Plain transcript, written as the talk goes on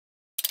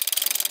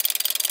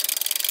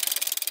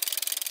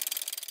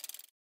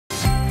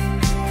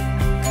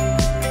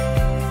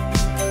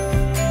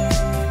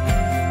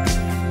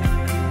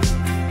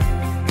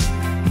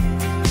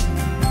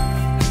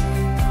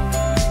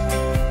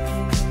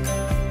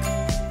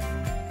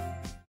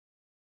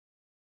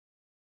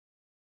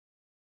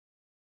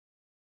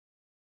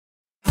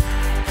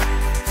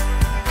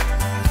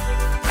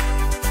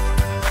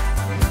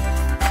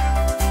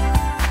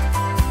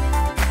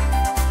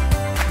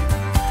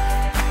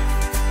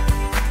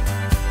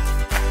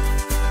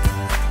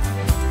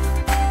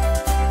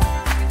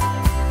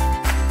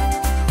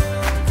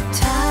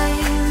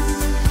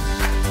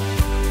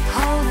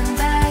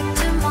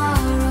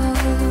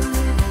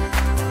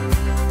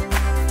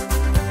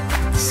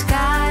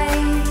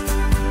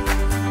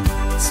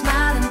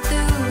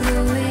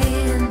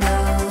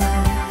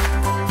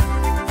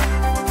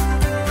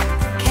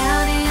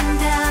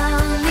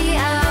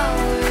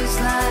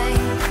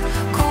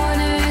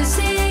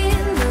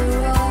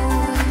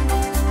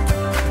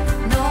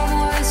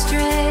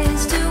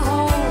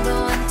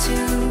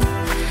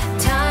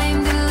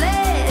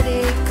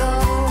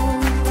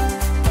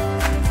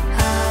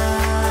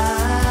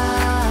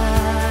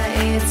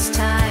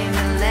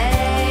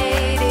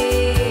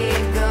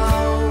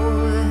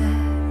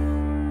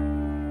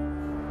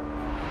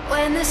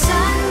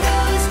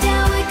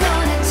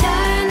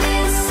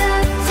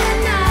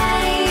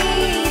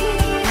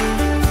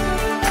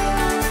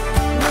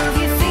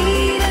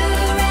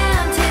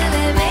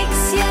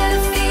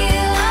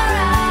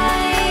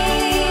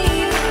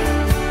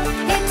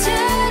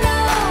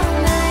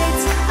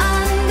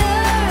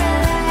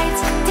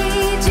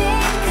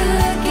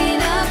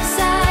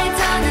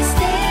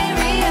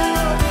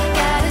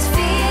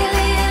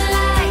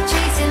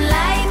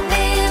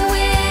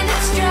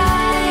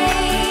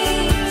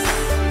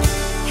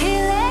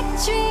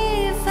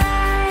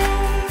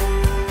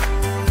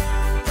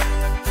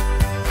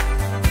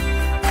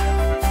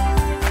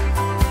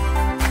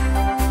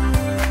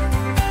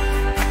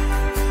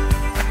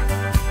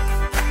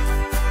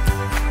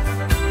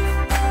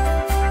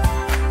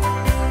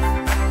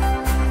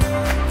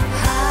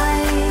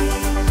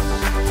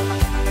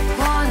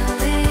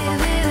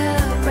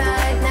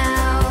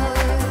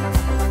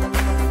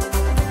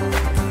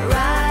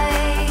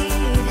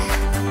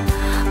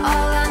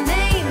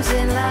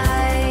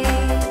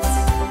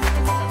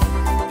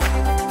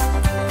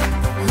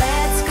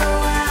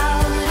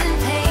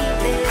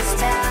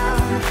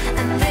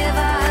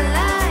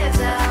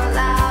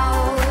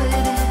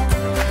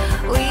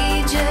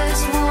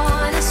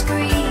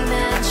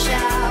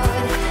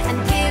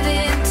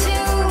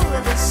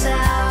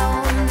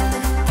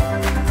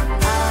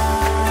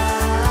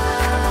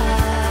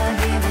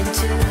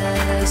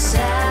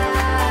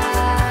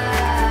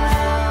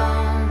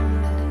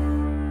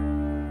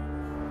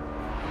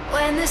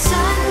When the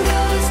sun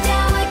goes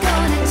down, we're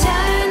gonna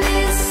turn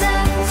this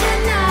up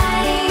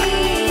tonight.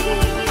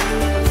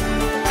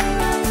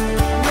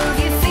 Move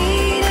your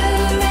feet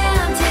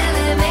around till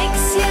it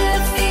makes you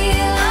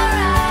feel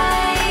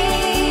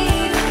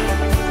alright.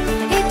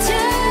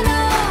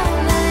 Eternal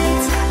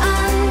nights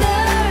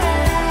under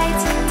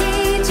lights,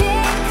 DJ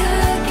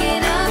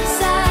cooking up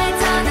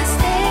sides on the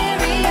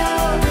stereo.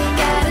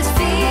 Got us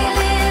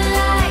feeling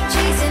like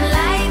chasing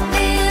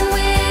lightning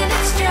when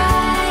it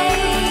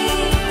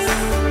strikes.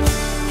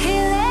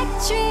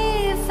 Electrified.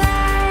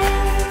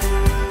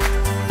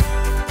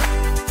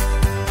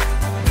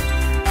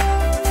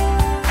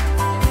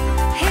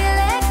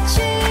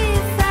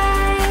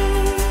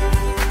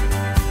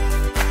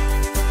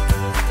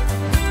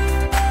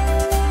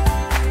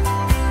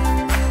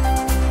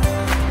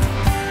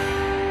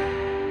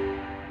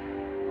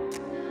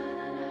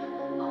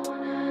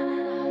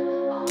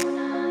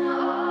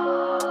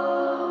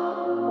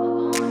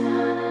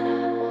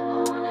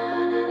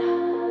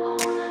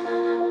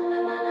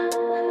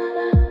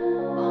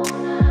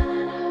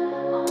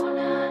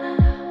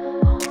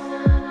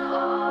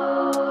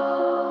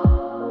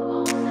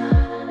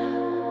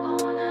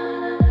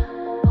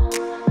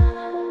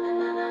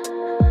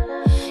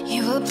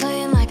 You were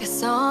playing like a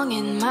song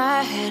in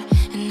my head,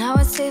 and I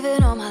was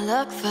saving all my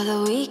luck for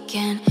the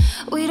weekend.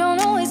 We don't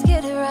always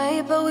get it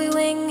right, but we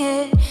wing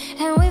it,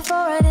 and we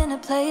fall right into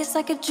place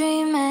like a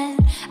dream. And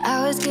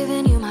I was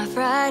giving you my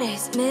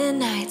Fridays,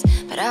 midnights,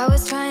 but I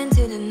was trying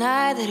to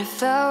deny that it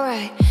felt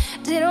right.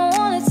 Didn't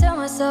want to tell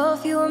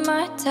myself you were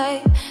my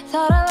type.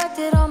 Thought I liked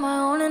it on my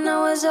own and I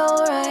was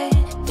alright.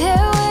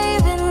 They're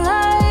waving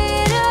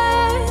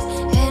lighters,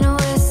 and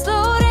we're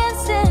slow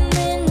dancing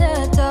in the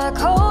dark,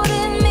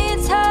 holding me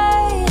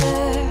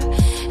tighter.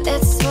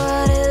 That's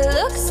what it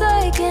looks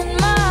like in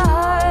my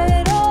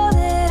heart. All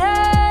that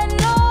I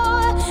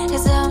know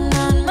is I'm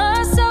not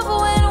myself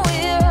when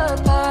we're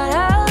apart.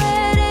 I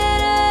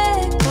let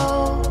it go.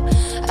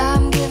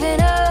 I'm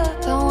giving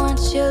up, I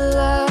want your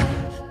love.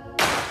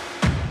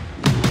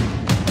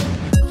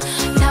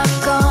 Not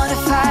gonna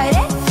fight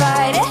it,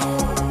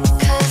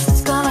 'cause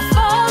it's gonna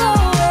follow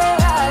where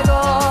I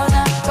go.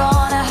 Not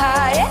gonna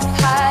hide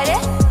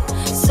it.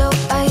 So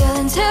I yell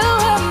into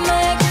a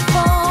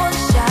microphone,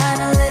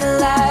 shine a little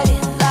light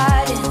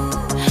in.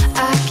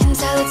 I can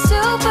tell it's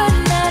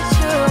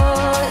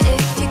supernatural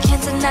if you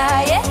can't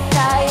deny it.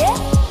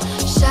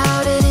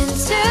 Shout it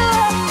into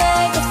a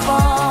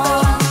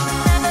megaphone.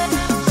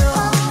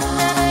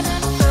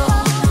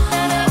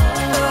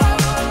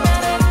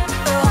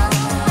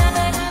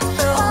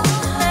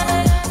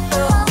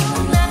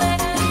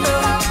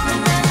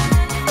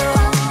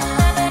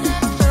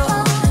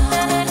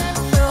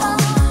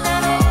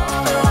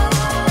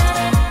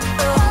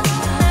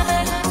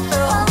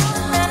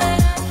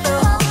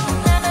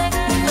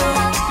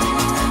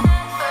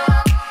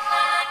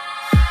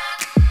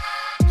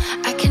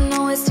 I can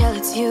always tell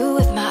it's you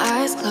with my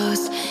eyes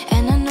closed,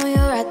 and I know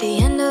you're at the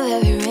end of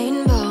every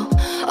rainbow.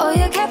 Oh,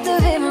 you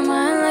captivate my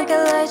mind like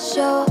a light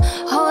show.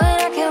 Oh,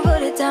 and I can't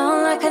put it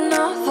down like a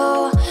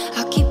novel.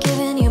 I'll keep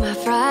giving you my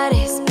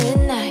Fridays,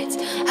 midnights.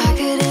 I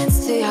could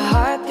dance to your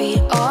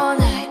heartbeat all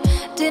night.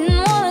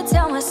 Didn't want to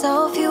tell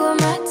myself you were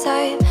my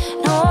type.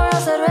 Nowhere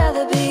else I'd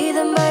rather be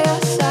than by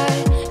your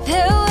side.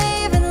 They're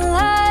waving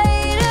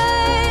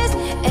lighters,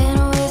 and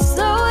we're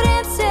slow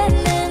dancing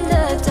in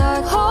the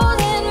dark,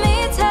 holding me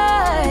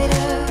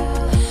tighter.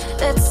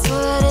 That's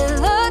what it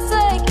looks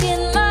like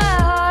in my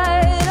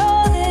heart.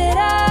 All that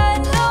I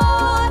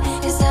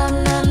know is I'm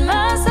not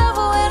myself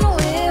when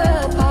we're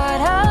apart.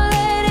 I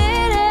let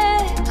it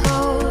echo.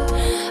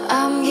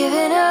 I'm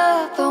giving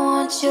up, I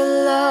want your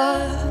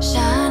love.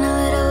 Shine a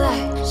little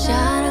light,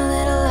 shine a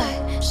little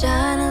light,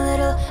 shine a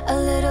little,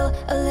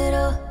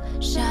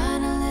 shine.